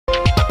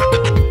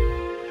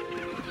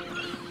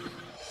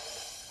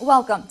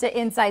Welcome to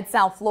Inside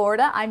South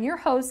Florida. I'm your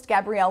host,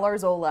 Gabrielle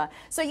Arzola.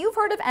 So you've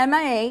heard of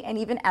MIA and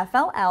even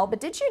FLL, but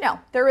did you know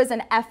there is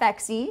an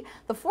FXE?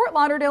 The Fort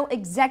Lauderdale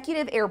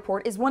Executive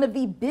Airport is one of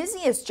the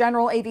busiest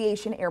general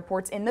aviation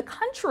airports in the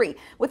country,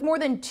 with more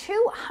than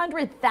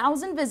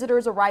 200,000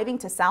 visitors arriving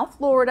to South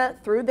Florida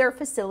through their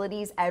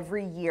facilities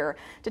every year.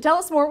 To tell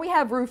us more, we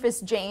have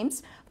Rufus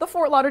James, the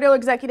Fort Lauderdale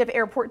Executive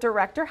Airport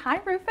Director. Hi,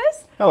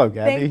 Rufus. Hello,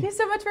 Gabby. Thank you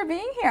so much for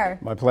being here.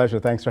 My pleasure.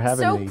 Thanks for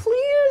having me. So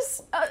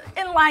please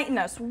enlighten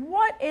us.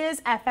 What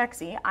is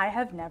FXE? I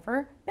have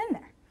never been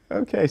there.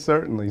 Okay,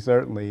 certainly.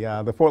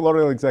 The Fort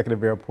Lauderdale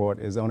Executive Airport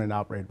is owned and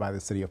operated by the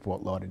city of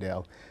Fort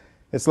Lauderdale.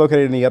 It's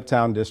located in the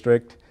Uptown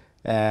District,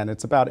 and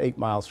it's about 8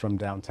 miles from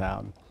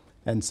downtown.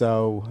 And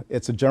so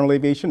it's a general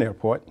aviation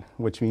airport,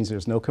 which means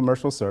there's no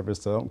commercial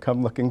service, so don't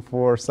come looking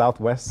for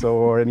Southwest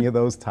or any of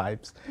those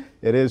types.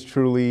 It is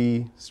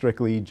truly,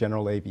 strictly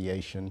general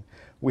aviation.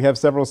 We have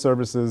several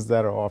services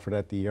that are offered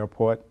at the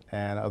airport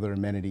and other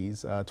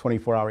amenities,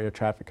 24-hour air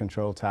traffic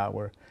control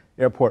tower,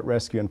 airport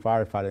rescue and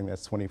firefighting,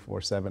 that's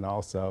 24/7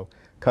 also,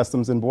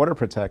 customs and border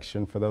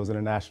protection for those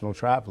international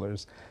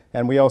travelers.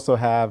 And we also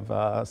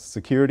have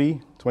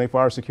security,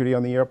 24-hour security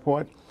on the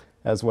airport,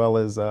 as well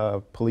as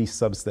a police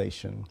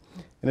substation.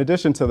 In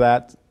addition to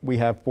that, we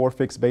have 4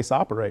 fixed base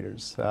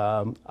operators.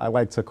 I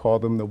like to call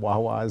them the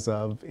Wawas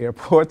of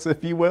airports,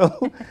 if you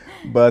will,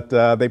 but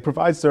they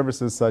provide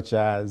services such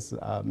as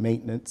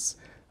maintenance,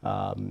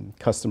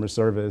 customer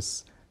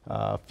service,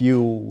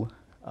 fuel,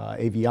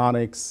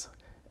 avionics,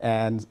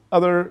 and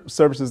other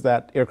services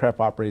that aircraft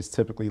operators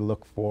typically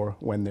look for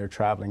when they're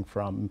traveling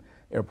from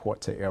airport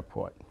to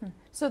airport.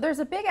 So there's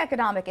a big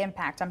economic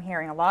impact. I'm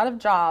hearing a lot of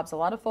jobs, a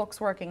lot of folks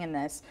working in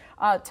this.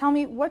 Tell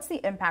me, what's the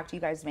impact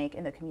you guys make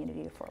in the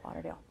community of Fort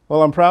Lauderdale?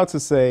 Well, I'm proud to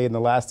say in the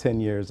last 10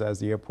 years as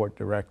the airport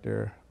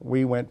director,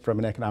 we went from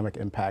an economic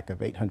impact of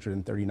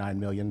 $839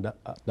 million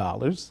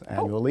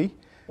annually.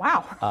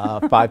 Wow.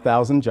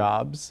 5,000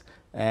 jobs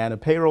and a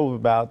payroll of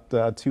about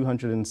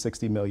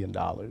 $260 million.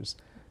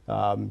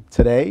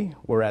 Today,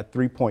 we're at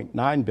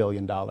 $3.9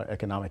 billion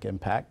economic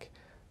impact,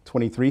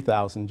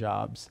 23,000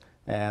 jobs,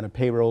 and a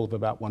payroll of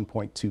about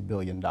 $1.2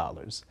 billion.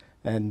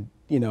 And,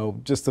 you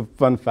know, just a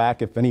fun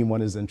fact, if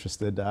anyone is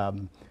interested,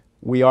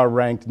 we are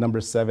ranked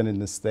number 7 in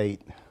the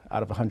state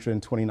out of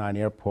 129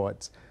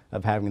 airports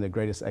of having the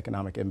greatest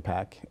economic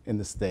impact in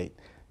the state.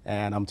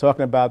 And I'm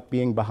talking about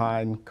being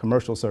behind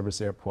commercial service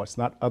airports,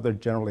 not other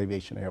general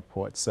aviation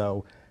airports.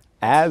 So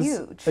as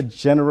a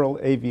general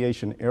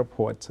aviation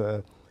airport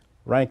to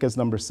rank as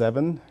number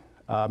 7,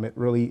 it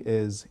really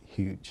is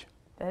huge.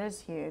 That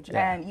is huge.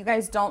 Yeah. And you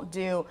guys don't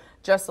do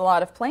just a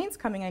lot of planes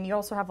coming in, you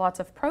also have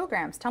lots of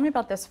programs. Tell me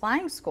about this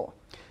flying school.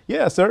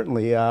 Yeah,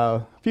 certainly.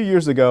 A few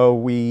years ago,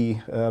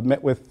 we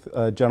met with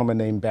a gentleman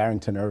named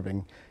Barrington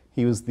Irving.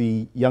 He was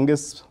the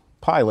youngest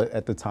pilot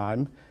at the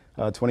time,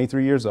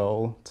 23 years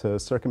old, to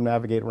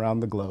circumnavigate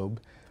around the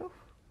globe,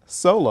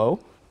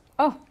 solo.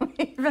 Oh,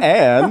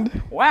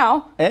 and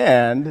wow.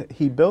 And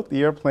he built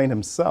the airplane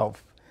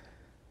himself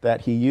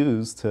that he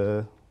used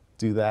to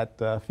do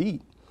that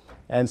feat.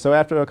 And so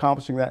after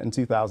accomplishing that in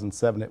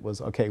 2007, it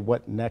was, okay,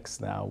 what next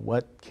now?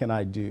 What can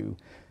I do?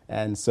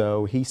 And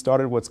so he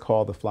started what's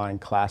called the Flying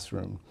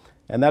Classroom.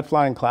 And that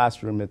Flying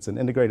Classroom, it's an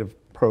integrative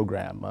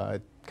program.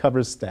 It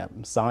covers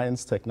STEM,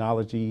 science,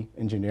 technology,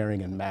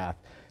 engineering, and math.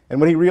 And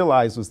what he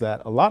realized was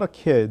that a lot of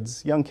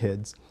kids, young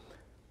kids,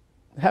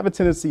 have a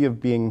tendency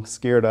of being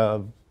scared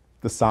of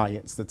the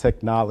science, the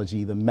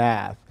technology, the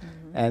math.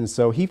 And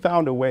so he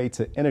found a way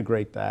to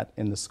integrate that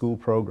in the school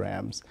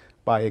programs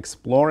by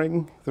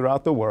exploring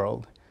throughout the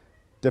world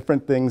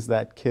different things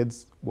that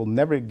kids will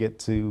never get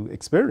to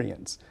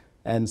experience.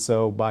 And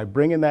so by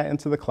bringing that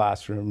into the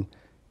classroom,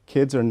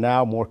 kids are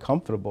now more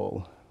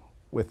comfortable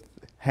with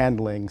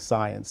handling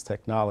science,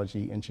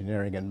 technology,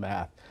 engineering, and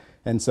math.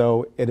 And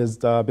so it has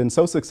been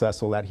so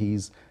successful that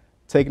he's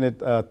taken it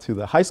to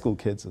the high school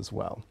kids as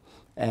well.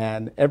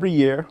 And every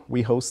year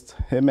we host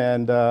him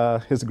and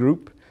his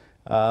group.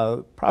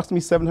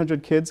 Approximately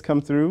 700 kids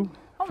come through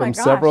from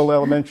several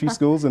elementary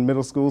schools and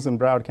middle schools in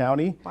Broward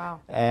County. Wow.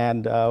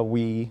 And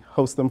we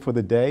host them for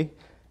the day.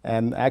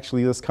 And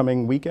actually this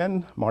coming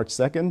weekend, March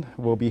 2nd,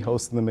 we'll be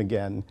hosting them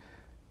again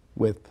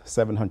with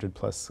 700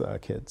 plus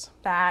kids.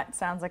 That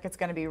sounds like it's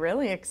going to be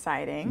really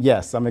exciting.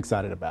 Yes, I'm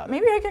excited about it.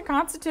 Maybe I can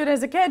constitute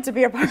as a kid to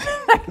be a part of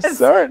that.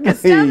 Certainly. Because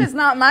STEM is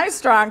not my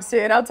strong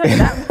suit, I'll tell you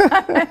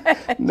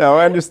that. No,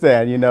 I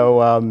understand. You know,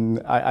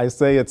 I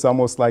say it's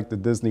almost like the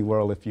Disney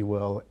World, if you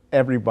will.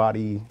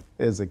 Everybody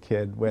is a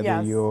kid,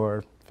 whether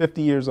you're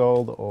 50 years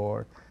old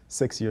or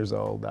 6 years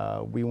old.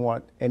 We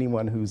want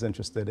anyone who's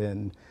interested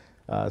in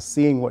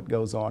seeing what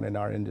goes on in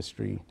our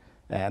industry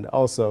and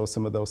also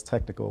some of those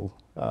technical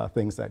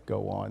things that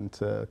go on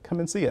to come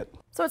and see it.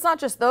 So it's not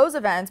just those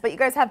events, but you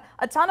guys have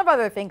a ton of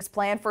other things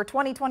planned for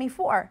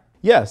 2024.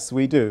 Yes,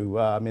 we do.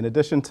 In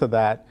addition to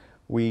that,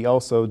 we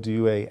also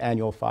do an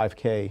annual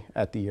 5K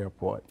at the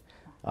airport.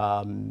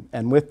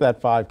 And with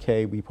that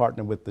 5K, we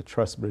partner with the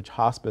Trustbridge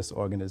Hospice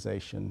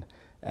organization.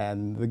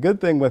 And the good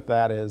thing with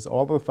that is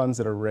all the funds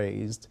that are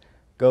raised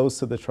goes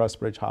to the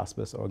Trustbridge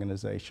Hospice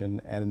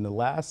organization. And in the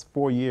last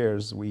 4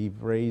 years,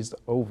 we've raised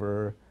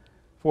over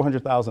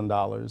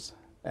 $400,000,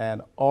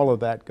 and all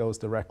of that goes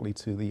directly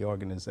to the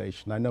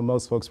organization. I know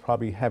most folks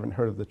probably haven't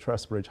heard of the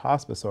Trustbridge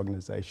Hospice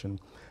organization,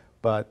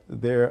 but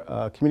they're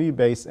a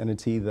community-based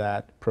entity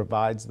that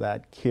provides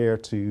that care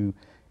to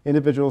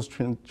individuals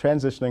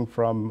transitioning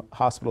from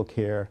hospital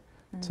care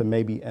to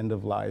maybe end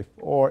of life,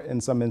 or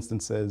in some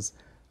instances,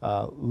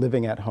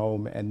 living at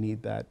home and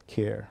need that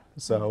care.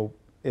 So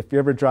if you're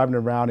ever driving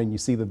around and you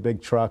see the big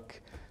truck,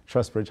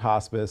 Trustbridge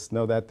Hospice,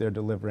 know that they're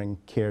delivering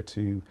care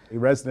to a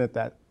resident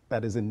that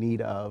is in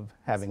need of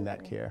having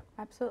that care.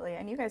 Absolutely,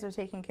 and you guys are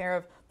taking care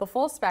of the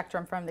full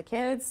spectrum from the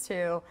kids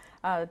to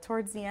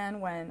towards the end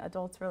when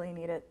adults really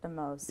need it the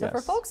most. So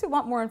for folks who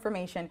want more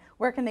information,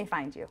 where can they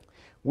find you?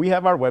 We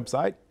have our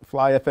website,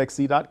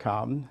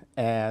 flyfxc.com,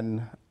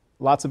 and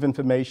lots of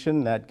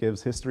information that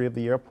gives history of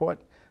the airport,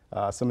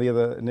 some of the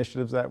other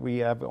initiatives that we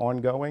have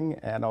ongoing,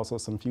 and also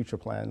some future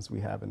plans we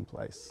have in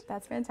place.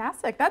 That's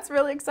fantastic. That's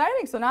really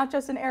exciting. So not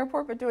just an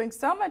airport, but doing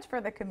so much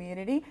for the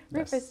community.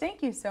 Rufus,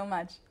 thank you so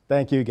much.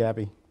 Thank you,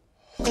 Gabby.